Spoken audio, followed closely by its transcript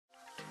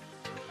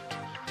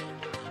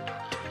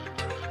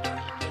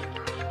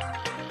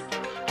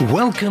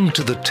Welcome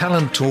to the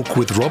Talent Talk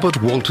with Robert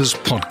Walters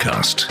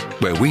podcast,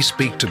 where we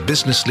speak to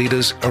business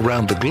leaders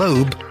around the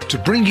globe to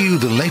bring you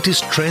the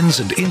latest trends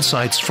and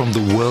insights from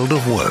the world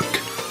of work.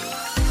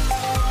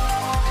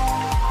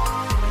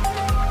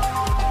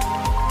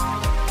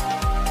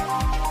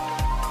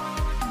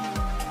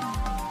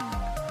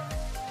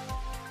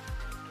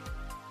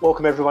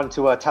 Welcome everyone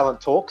to Talent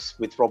Talks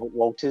with Robert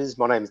Walters.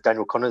 My name is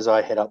Daniel Connors.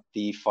 I head up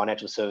the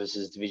Financial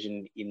Services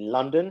Division in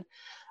London.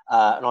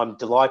 And I'm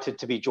delighted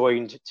to be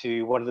joined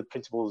to one of the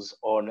principals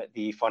on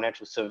the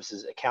Financial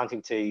Services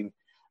accounting team,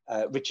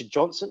 Richard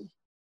Johnson.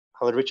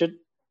 Hello, Richard.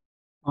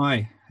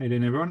 Hi, how you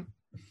doing, everyone?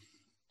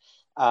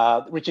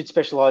 Richard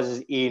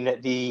specialises in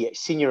the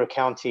senior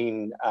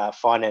accounting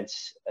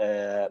finance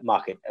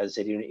market, as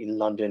I said, in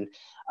London.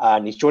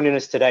 And he's joining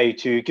us today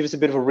to give us a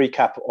bit of a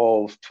recap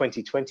of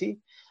 2020.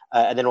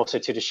 And then also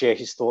to share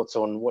his thoughts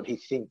on what he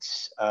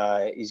thinks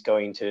is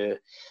going to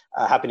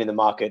happen in the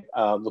market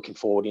looking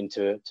forward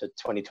into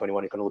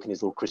 2021. He's going to look in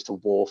his little crystal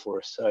ball for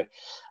us. So,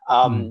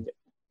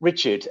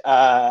 Richard,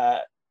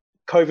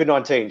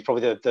 COVID-19 is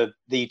probably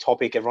the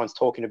topic everyone's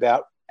talking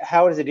about.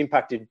 How has it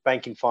impacted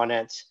banking,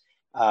 finance,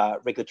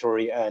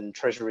 regulatory and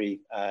treasury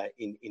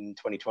in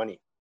 2020?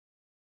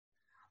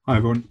 Hi,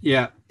 everyone.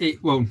 Yeah,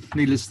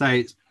 needless to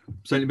say, it's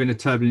certainly been a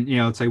turbulent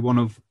year. I'd say one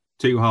of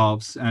two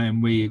halves,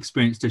 and we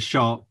experienced a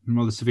sharp and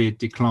rather severe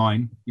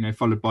decline,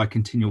 followed by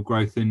continual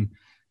growth and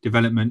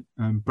development.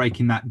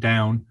 Breaking that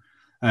down,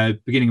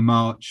 beginning of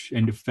March,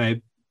 end of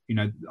Feb,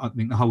 I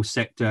think the whole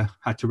sector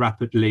had to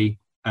rapidly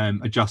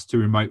adjust to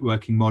remote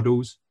working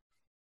models.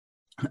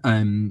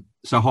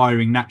 So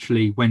hiring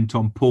naturally went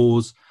on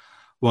pause,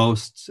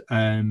 whilst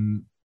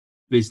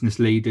business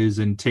leaders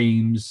and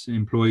teams,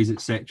 employees,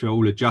 etc.,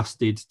 all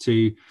adjusted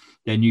to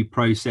their new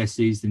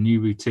processes, the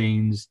new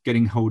routines,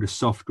 getting hold of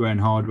software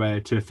and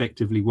hardware to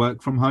effectively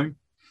work from home.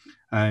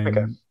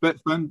 But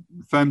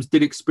firms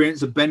did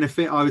experience a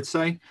benefit, I would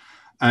say.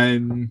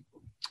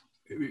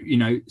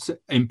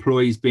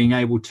 Employees being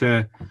able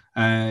to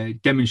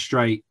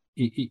demonstrate,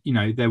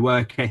 their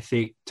work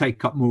ethic,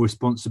 take up more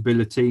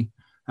responsibility,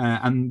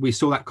 and we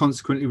saw that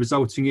consequently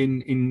resulting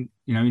in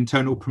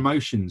internal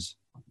promotions.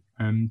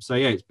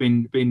 It's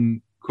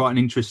been quite an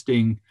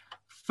interesting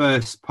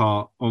first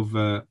part of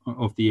the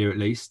year, at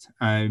least.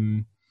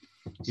 You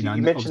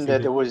mentioned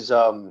that there was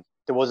a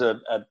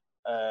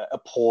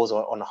pause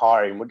on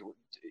hiring.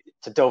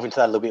 To delve into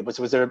that a little bit,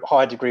 was there a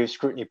high degree of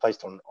scrutiny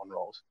placed on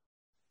roles?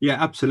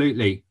 Yeah,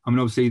 absolutely. I mean,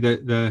 obviously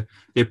the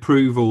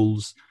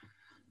approvals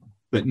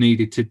that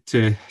needed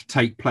to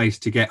take place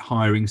to get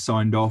hiring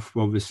signed off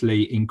were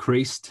obviously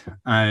increased.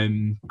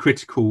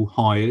 Critical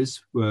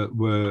hires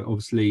were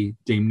obviously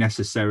deemed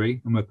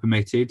necessary and were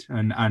permitted,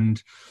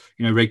 and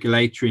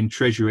regulatory and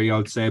treasury, I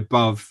would say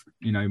above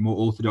more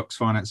orthodox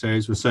finance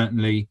areas, were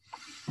certainly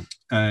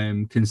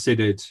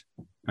considered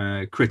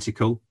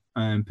critical,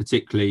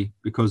 particularly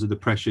because of the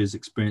pressures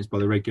experienced by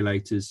the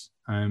regulators,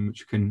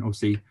 which we can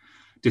obviously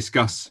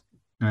discuss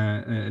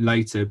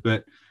later.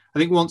 But I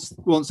think once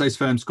those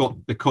firms got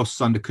the costs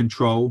under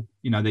control,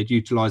 they'd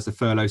utilised the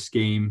furlough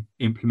scheme,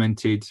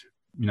 implemented,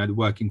 the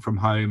working from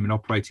home and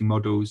operating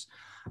models.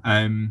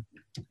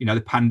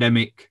 The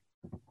pandemic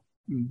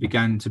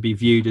began to be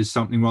viewed as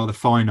something rather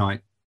finite,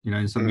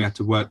 and something we had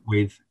to work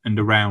with and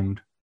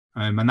around.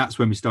 And that's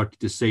when we started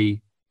to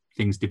see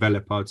things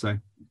develop, I'd say.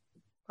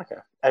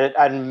 Okay.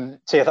 And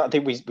so I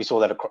think we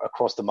saw that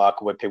across the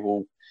market, where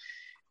people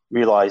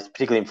realised,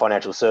 particularly in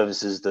financial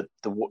services, that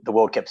the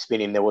world kept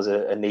spinning. There was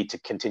a need to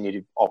continue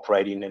to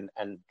operating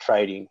and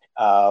trading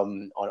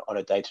on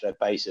a day-to-day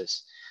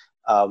basis.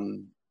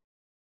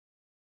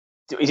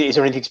 Is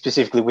there anything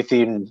specifically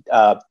within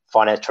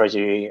finance,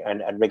 treasury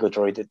and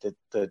regulatory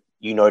that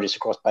you notice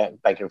across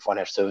banking and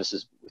financial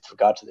services with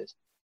regard to this?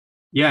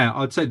 Yeah,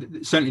 I'd say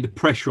that certainly the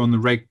pressure on the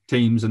reg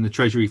teams and the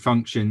treasury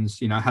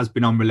functions, has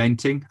been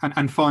unrelenting,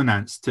 and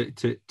finance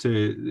to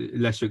a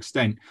lesser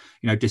extent,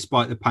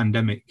 despite the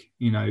pandemic,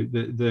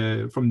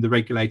 from the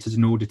regulators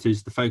and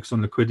auditors, the focus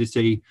on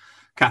liquidity,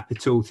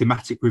 capital,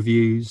 thematic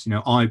reviews,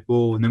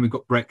 IBOR, and then we've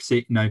got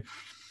Brexit,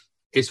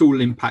 it's all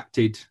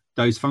impacted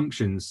those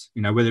functions,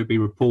 whether it be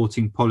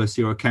reporting,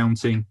 policy or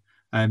accounting.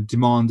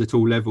 Demand at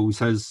all levels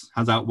has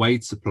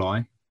outweighed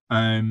supply.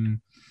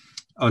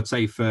 I'd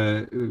say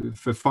for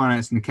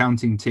finance and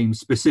accounting teams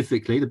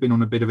specifically, they've been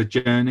on a bit of a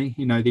journey.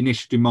 The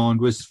initial demand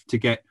was to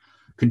get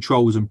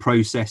controls and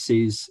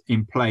processes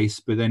in place,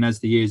 but then as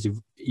the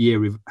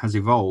year has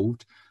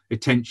evolved,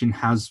 attention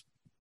has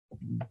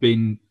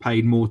been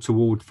paid more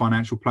toward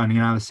financial planning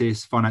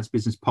analysis, finance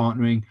business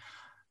partnering,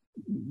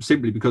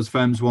 simply because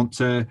firms want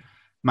to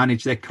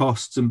manage their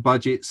costs and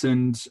budgets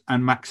and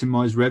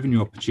maximise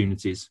revenue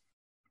opportunities.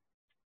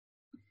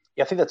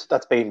 Yeah, I think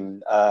that's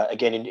been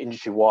again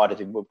industry wide. I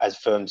think as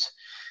firms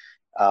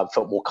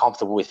felt more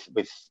comfortable with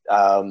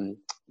the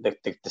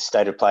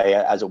state of play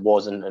as it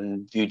was,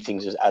 and viewed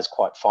things as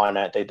quite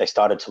finite, they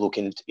started to look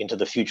into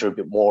the future a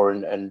bit more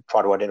and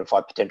try to identify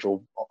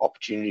potential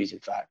opportunities. In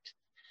fact,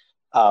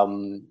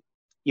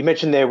 You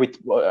mentioned there with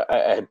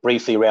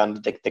briefly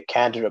around the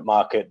candidate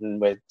market and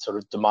where sort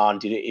of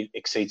demand did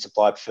exceed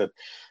supply for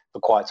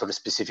quite sort of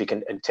specific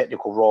and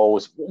technical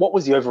roles. What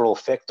was the overall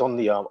effect on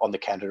the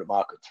candidate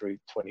market through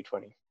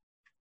 2020?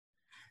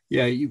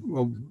 Yeah,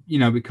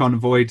 we can't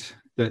avoid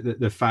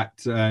the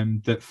fact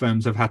that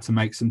firms have had to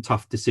make some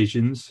tough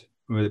decisions,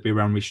 whether it be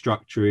around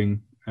restructuring,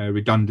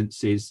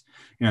 redundancies,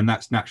 and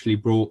that's naturally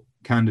brought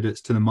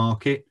candidates to the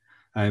market.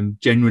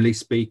 Generally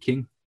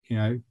speaking,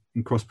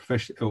 in cross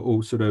professional,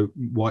 all sort of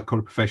white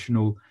collar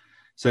professional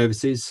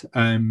services,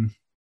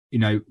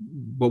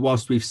 but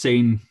whilst we've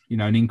seen,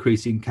 an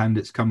increase in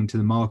candidates coming to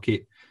the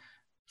market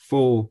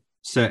for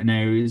certain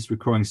areas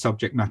requiring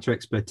subject matter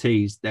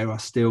expertise, there are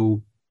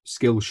still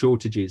skill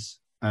shortages,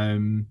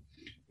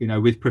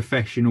 with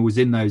professionals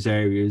in those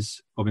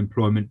areas of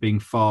employment being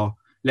far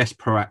less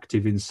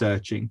proactive in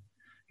searching.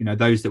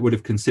 Those that would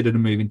have considered a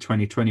move in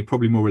 2020,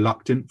 probably more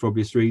reluctant for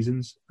obvious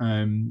reasons,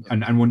 and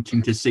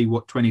wanting to see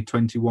what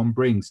 2021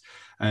 brings.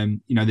 The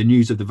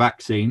news of the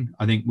vaccine,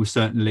 I think, will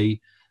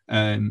certainly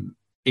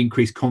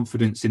increase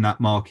confidence in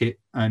that market,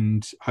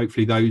 and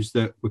hopefully those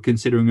that were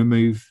considering a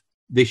move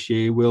this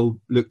year will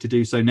look to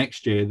do so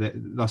next year,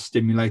 thus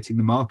stimulating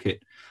the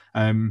market.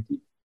 Do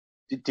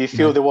you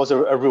feel there was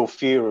a real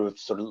fear of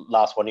sort of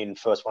last one in,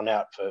 first one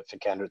out for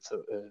candidates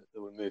that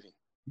were moving?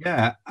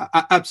 Yeah,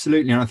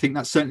 absolutely. And I think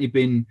that's certainly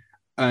been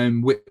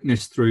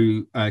witnessed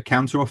through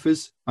counter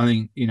offers. I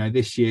think,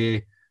 this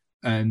year,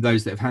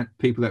 those that have had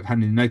people that have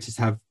handed in notice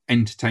have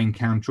entertained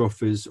counter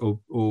offers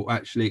or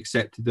actually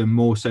accepted them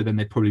more so than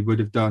they probably would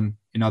have done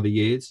in other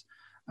years.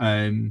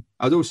 I'd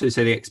also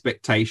say the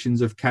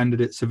expectations of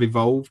candidates have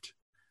evolved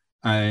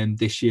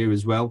this year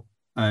as well.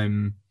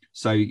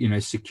 So,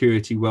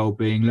 security,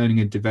 well-being,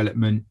 learning and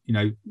development,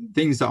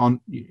 things that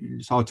aren't,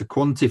 it's hard to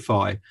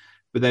quantify,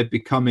 but they're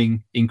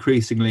becoming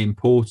increasingly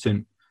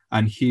important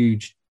and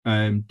huge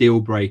deal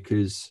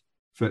breakers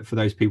for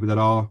those people that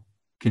are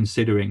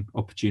considering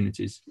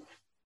opportunities.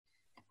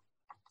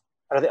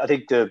 I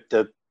think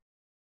the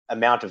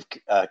amount of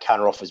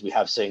counter offers we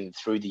have seen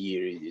through the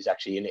year is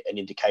actually an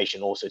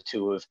indication also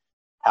too of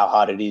how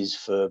hard it is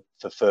for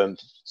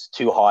firms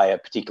to hire,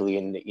 particularly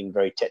in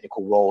very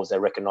technical roles. They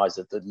recognise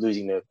that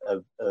losing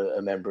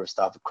a member of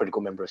staff, a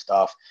critical member of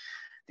staff,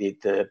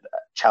 the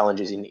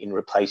challenges in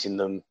replacing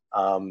them,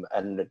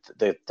 and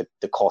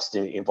the cost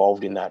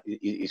involved in that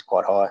is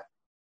quite high.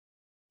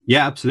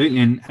 Yeah, absolutely,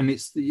 and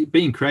it's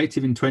being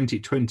creative in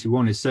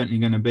 2021 is certainly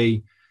going to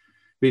be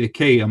the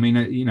key. I mean,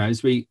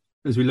 as we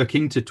look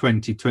into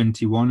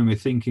 2021 and we're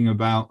thinking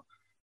about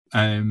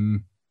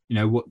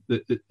what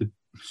the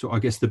so I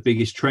guess the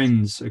biggest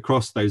trends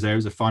across those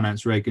areas of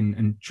finance, reg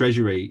and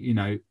treasury,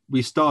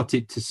 we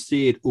started to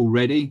see it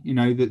already,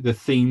 that the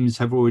themes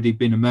have already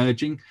been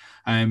emerging,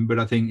 but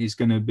I think it's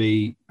going to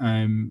be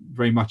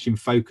very much in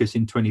focus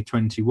in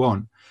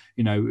 2021,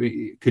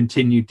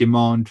 continued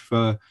demand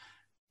for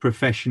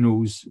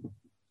professionals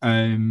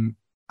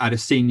at a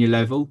senior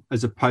level,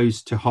 as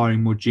opposed to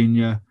hiring more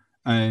junior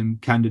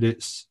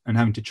candidates and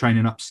having to train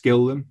and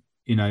upskill them.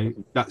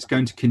 That's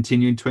going to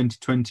continue in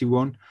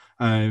 2021.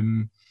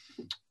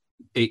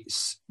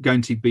 It's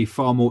going to be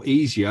far more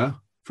easier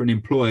for an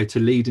employer to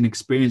lead an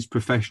experienced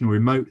professional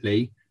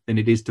remotely than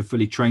it is to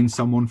fully train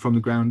someone from the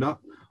ground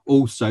up.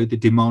 Also, the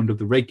demand of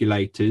the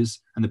regulators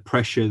and the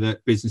pressure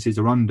that businesses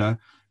are under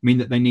mean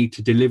that they need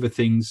to deliver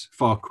things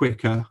far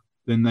quicker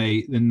than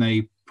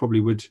they probably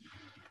would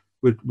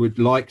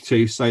like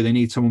to. So they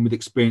need someone with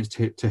experience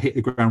to hit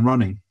the ground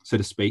running, so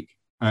to speak.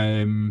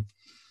 And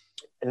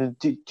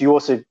do you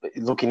also,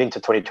 looking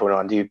into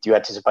 2021, do you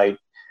anticipate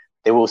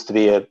there will still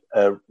be a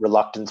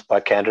reluctance by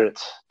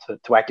candidates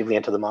to actively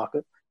enter the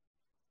market?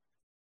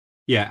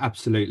 Yeah,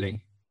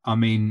 absolutely. I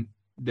mean,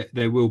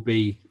 there will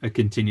be a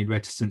continued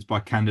reticence by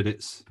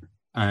candidates.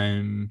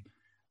 And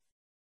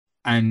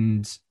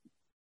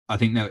I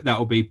think that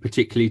will be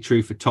particularly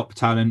true for top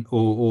talent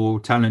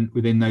or talent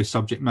within those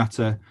subject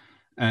matter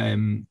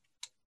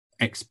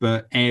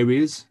expert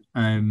areas.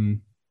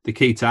 The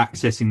key to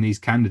accessing these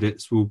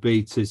candidates will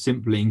be to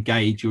simply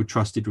engage your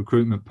trusted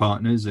recruitment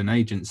partners and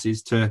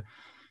agencies to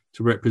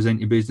represent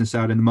your business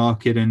out in the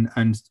market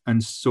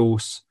and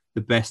source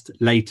the best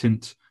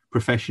latent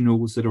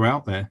professionals that are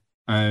out there.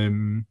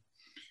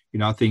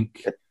 I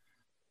think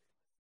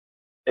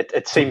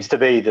it seems to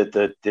be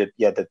that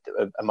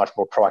a much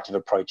more proactive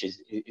approach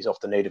is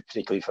often needed,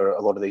 particularly for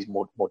a lot of these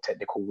more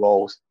technical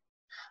roles.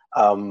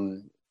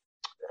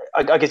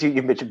 I guess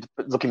you mentioned,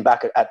 looking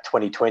back at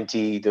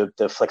 2020,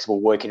 the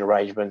flexible working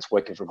arrangements,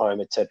 working from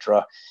home,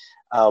 etc.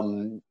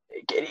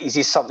 Is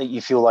this something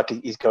you feel like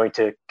is going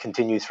to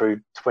continue through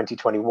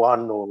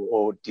 2021,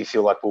 or do you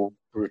feel like we'll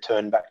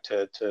return back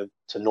to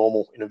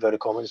normal, in inverted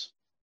commas?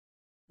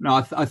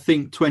 No, I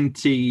think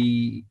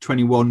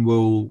 2021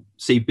 will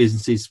see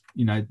businesses,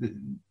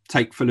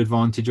 take full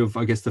advantage of,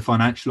 I guess, the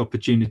financial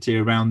opportunity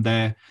around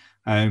their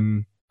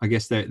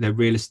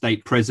real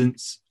estate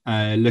presence,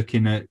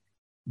 looking at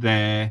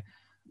their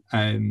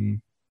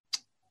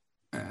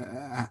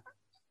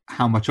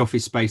how much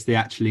office space they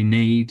actually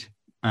need,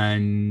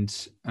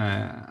 and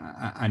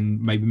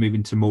maybe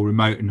moving to more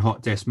remote and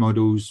hot desk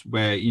models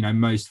where, you know,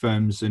 most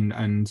firms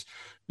and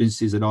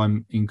businesses that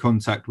I'm in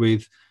contact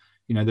with,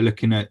 you know, they're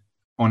looking at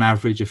on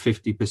average a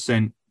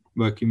 50%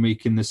 working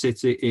week in the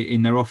city,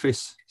 in their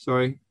office,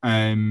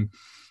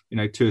 you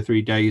know, 2 or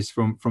 3 days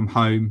from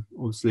home,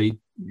 obviously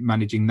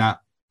managing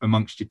that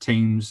amongst your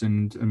teams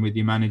and with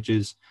your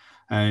managers.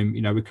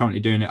 You know, we're currently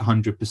doing it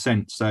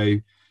 100%. So,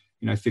 you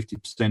know,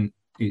 50%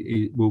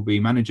 it will be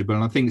manageable.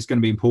 And I think it's going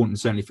to be important,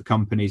 certainly for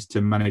companies, to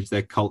manage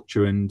their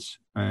culture and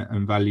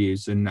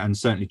values and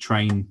certainly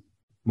train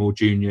more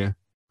junior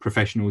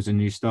professionals and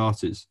new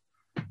starters.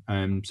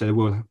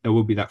 So there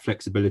will be that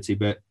flexibility,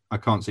 but I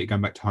can't see it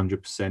going back to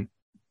 100%. And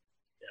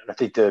I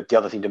think the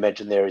other thing to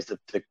mention there is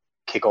the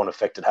kick-on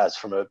effect it has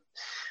from a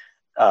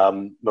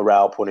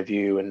morale point of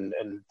view, and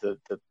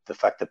the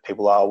fact that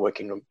people are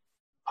working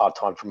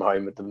part-time from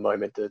home at the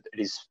moment. That it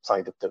is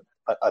something that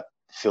I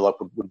feel like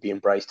would be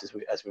embraced as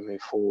we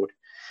move forward.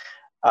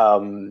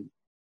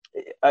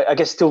 I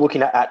guess still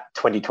looking at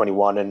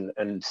 2021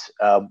 and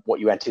what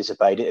you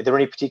anticipate, are there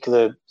any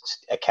particular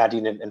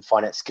accounting and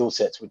finance skill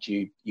sets which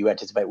you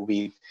anticipate will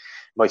be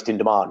most in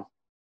demand?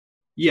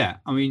 Yeah,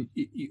 I mean,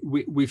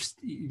 we've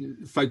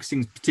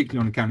focusing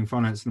particularly on accounting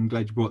finance, and I'm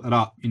glad you brought that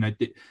up. You know,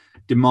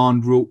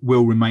 demand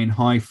will remain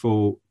high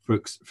for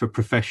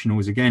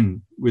professionals,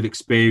 again, with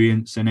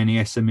experience and any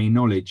SME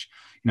knowledge.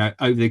 You know,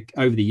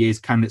 over the years,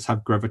 candidates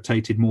have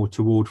gravitated more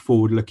toward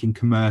forward-looking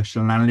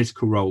commercial and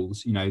analytical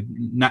roles, you know,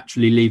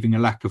 naturally leaving a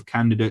lack of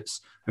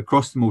candidates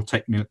across the more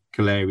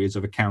technical areas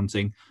of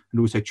accounting and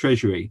also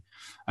treasury.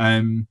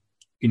 You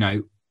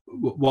know,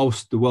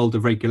 whilst the world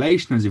of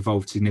regulation has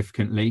evolved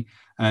significantly,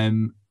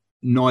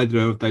 neither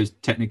of those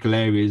technical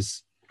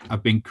areas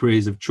have been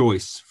careers of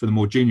choice for the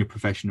more junior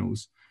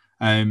professionals.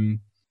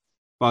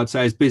 But I'd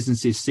say as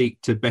businesses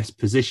seek to best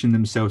position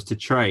themselves to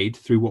trade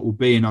through what will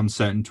be an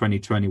uncertain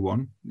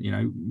 2021, you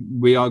know,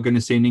 we are going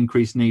to see an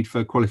increased need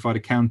for qualified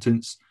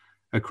accountants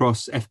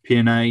across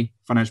FP&A,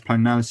 financial plan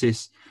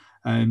analysis,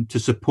 to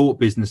support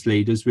business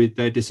leaders with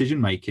their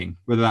decision making,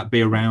 whether that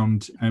be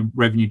around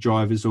revenue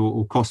drivers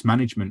or cost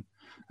management.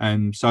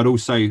 So I'd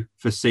also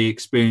foresee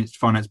experienced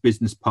finance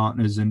business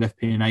partners and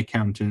FP&A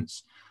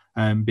accountants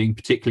being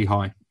particularly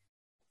high.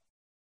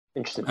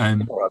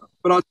 Interesting.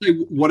 But I'd say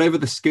whatever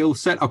the skill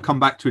set, I'll come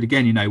back to it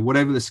again, you know,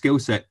 whatever the skill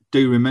set,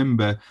 do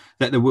remember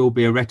that there will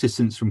be a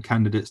reticence from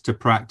candidates to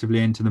proactively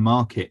enter the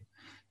market.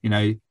 You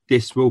know,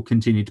 this will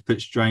continue to put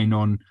strain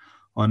on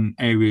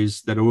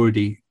areas that are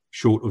already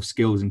short of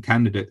skills and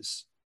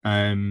candidates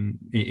in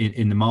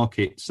the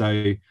market.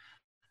 So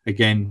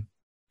again,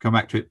 come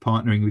back to it,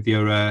 partnering with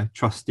your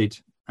trusted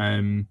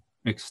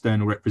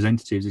external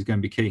representatives is going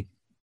to be key.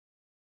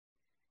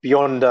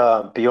 Beyond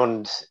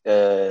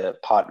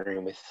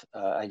partnering with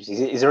agencies,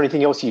 is there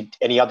anything else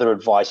any other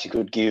advice you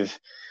could give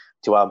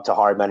to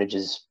hiring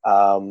managers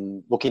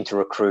looking to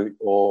recruit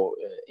or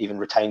even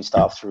retain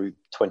staff through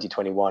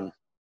 2021?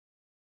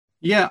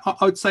 Yeah,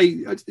 I would say,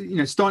 you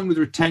know, starting with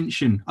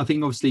retention, I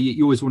think obviously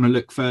you always want to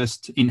look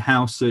first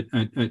in-house at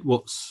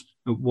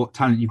what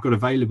talent you've got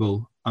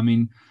available. I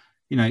mean,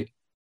 you know,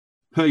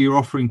 per your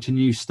offering to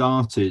new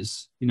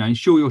starters, you know,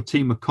 ensure your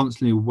team are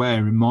constantly aware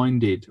and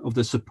reminded of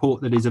the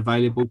support that is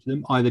available to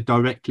them, either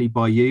directly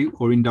by you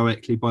or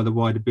indirectly by the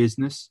wider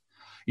business.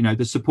 You know,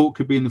 the support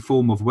could be in the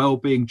form of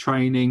well-being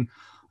training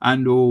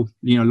and or,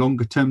 you know,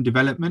 longer term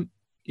development.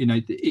 You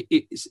know,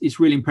 it's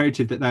really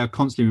imperative that they are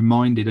constantly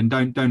reminded, and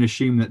don't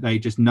assume that they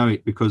just know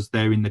it because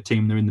they're in the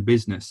team, they're in the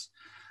business.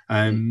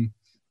 You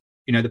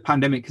know, the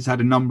pandemic has had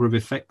a number of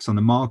effects on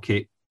the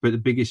market, but the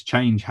biggest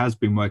change has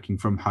been working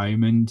from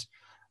home, and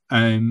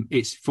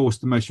it's forced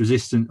the most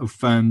resistant of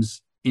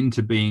firms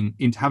into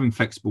having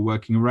flexible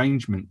working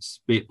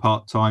arrangements, be it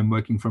part-time,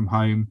 working from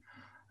home,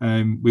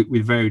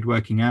 with varied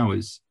working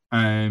hours.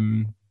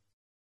 The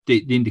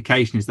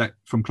indication is that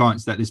from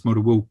clients that this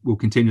model will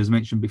continue, as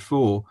mentioned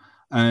before.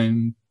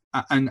 And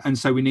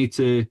so we need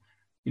to,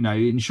 you know,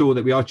 ensure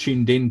that we are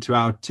tuned into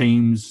our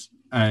teams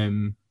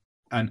and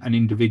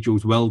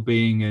individuals'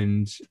 well-being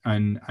and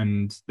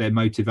their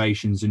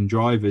motivations and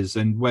drivers,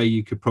 and where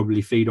you could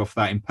probably feed off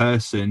that in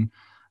person.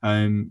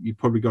 You've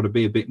probably got to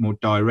be a bit more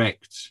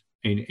direct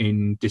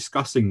in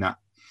discussing that.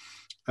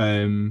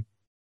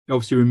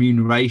 Obviously,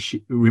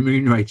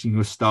 remunerating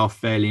your staff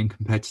fairly and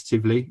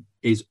competitively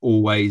is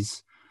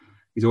always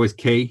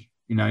key.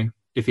 You know,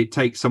 if it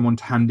takes someone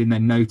to hand in their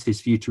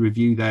notice for you to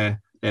review their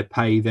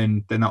pay,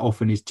 then that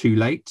often is too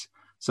late.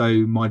 So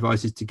my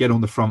advice is to get on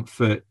the front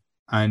foot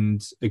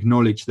and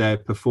acknowledge their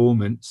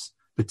performance,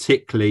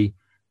 particularly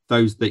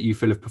those that you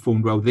feel have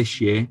performed well this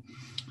year,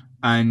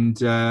 and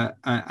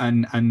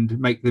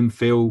make them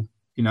feel,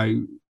 you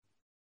know,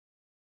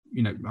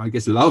 I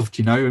guess loved,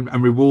 you know,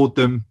 and reward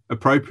them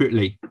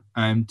appropriately,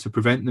 to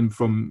prevent them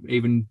from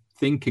even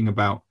thinking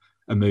about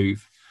a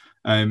move.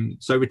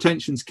 So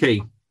retention's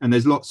key, and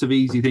there's lots of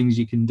easy things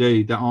you can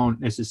do that aren't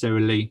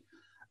necessarily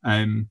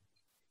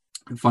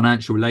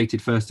financial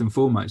related first and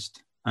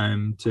foremost,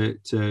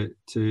 to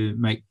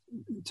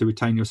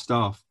retain your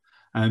staff.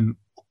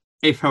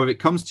 If, however, it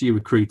comes to your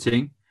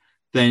recruiting,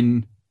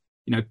 then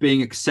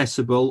being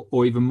accessible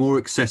or even more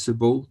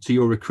accessible to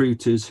your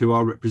recruiters who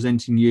are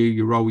representing you,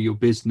 your role, your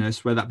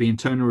business, whether that be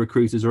internal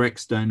recruiters or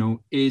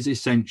external, is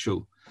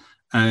essential.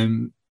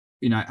 And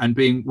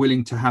being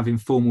willing to have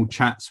informal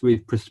chats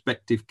with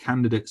prospective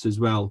candidates as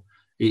well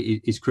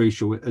is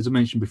crucial. As I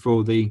mentioned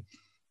before, the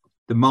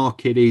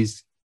market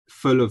is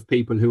full of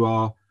people who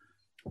are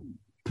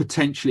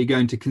potentially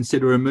going to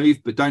consider a move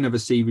but don't have a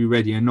CV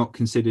ready and not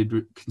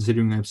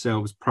considering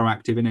themselves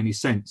proactive in any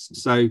sense.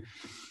 So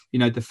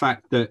the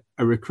fact that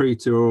a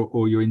recruiter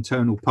or your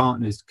internal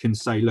partners can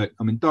say, look,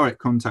 I'm in direct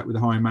contact with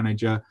the hiring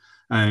manager,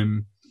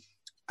 and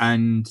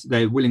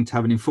they're willing to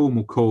have an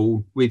informal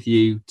call with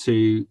you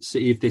to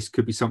see if this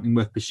could be something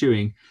worth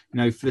pursuing,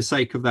 for the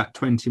sake of that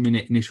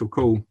 20-minute initial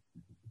call,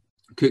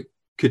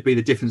 could be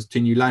the difference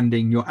between you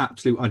landing your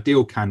absolute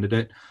ideal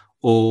candidate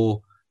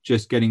or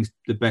just getting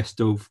the best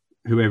of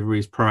whoever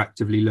is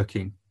proactively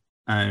looking.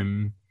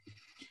 That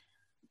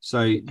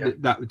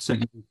would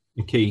certainly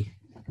be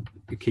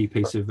a key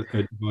piece of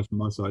advice from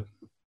my side.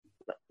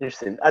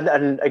 Interesting.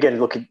 And again,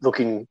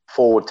 looking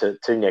forward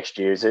to next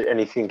year, is there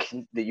anything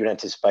that you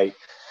anticipate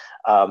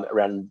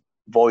around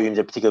volumes,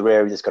 a particular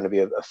area that's going to be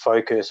a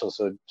focus, or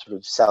sort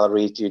of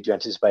salaries? Do you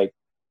anticipate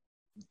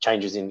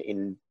changes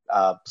in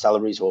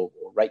salaries or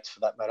rates for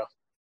that matter?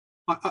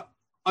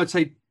 I'd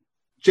say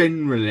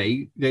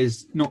generally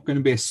there's not going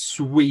to be a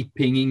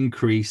sweeping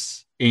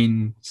increase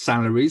in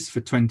salaries for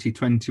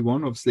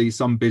 2021. Obviously,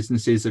 some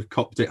businesses have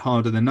copped it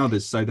harder than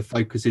others, so the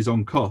focus is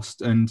on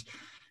cost. And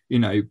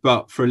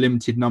but for a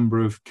limited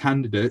number of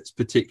candidates,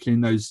 particularly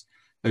in those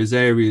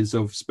areas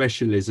of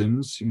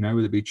specialisms, whether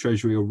it be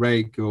treasury or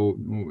reg or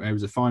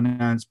areas of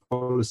finance,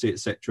 policy,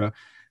 etc.,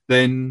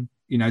 then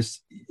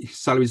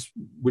salaries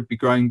would be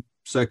growing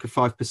circa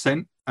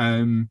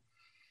 5%.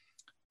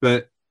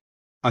 But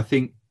I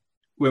think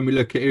when we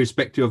look at,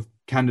 irrespective of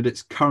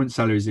candidates' current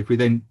salaries, if we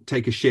then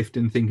take a shift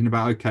in thinking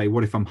about, okay,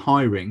 what if I'm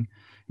hiring?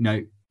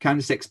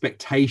 Candidates'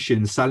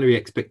 expectations, salary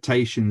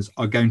expectations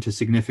are going to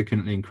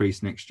significantly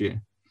increase next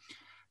year.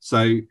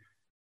 So,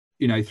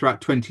 throughout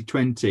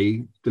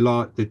 2020,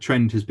 the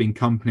trend has been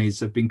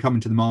companies have been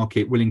coming to the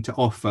market willing to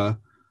offer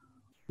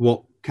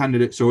what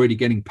candidates are already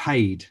getting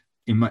paid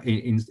in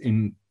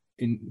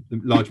the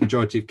large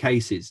majority of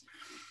cases.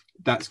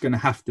 That's going to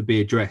have to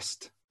be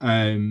addressed.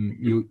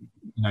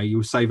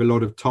 You'll save a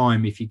lot of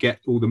time if you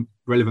get all the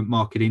relevant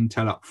market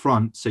intel up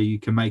front, so you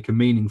can make a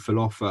meaningful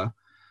offer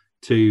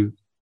to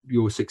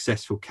your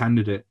successful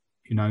candidate.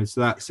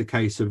 So that's a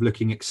case of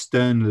looking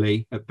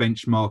externally at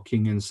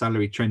benchmarking and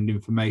salary trend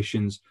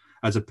informations,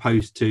 as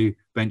opposed to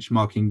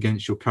benchmarking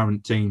against your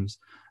current teams.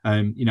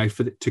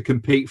 To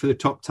compete for the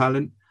top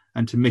talent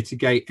and to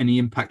mitigate any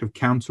impact of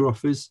counter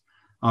offers,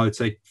 I would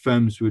say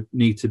firms would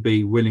need to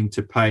be willing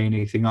to pay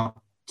anything up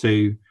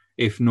to,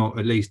 if not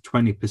at least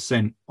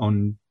 20%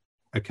 on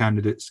a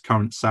candidate's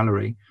current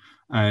salary,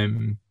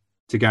 to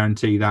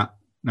guarantee that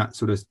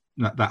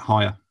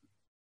higher.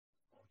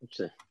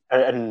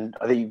 And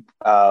I think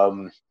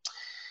from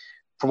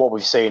what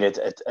we've seen,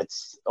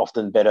 it's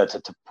often better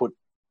to put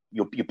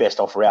your best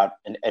offer out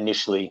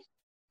initially,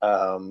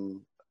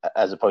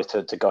 as opposed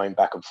to going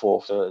back and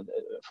forth.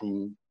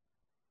 From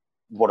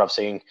what I've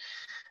seen,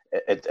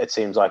 it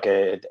seems like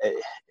an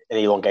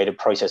elongated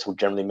process will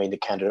generally mean the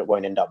candidate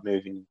won't end up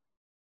moving.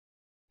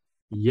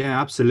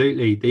 Yeah,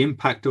 absolutely. The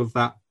impact of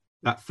that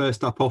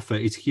first up offer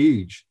is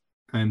huge,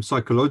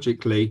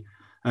 psychologically,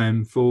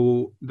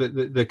 for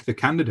the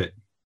candidate.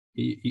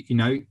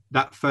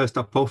 That first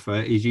up offer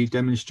is you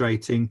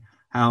demonstrating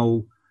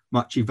how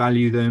much you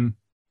value them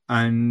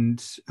and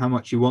how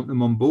much you want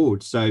them on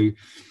board. So,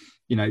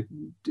 I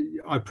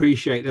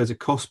appreciate there's a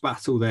cost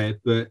battle there,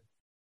 but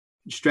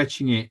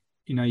stretching it,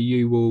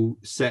 you will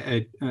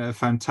set a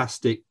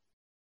fantastic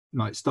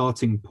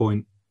starting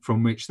point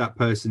from which that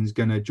person's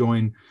going to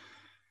join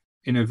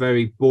in a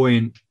very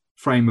buoyant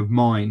frame of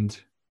mind,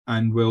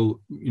 and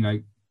will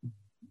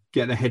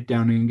get their head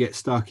down and get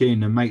stuck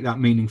in and make that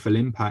meaningful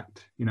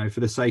impact, for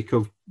the sake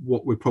of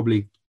what we're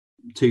probably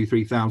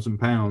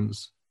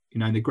 £2,000-3,000,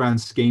 in the grand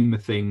scheme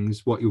of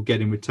things. What you'll get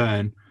in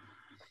return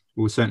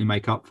will certainly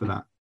make up for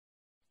that.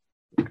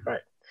 Great.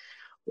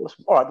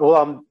 Awesome. All right.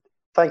 Well,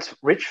 thanks,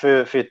 Rich,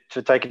 for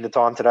taking the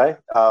time today.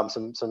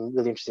 Some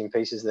really interesting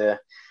pieces there.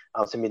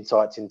 Some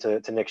insights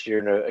into next year,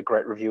 and a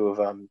great review of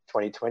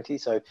 2020.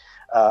 So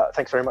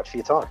thanks very much for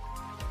your time.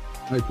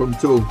 No problem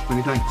at all.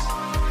 Many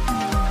thanks.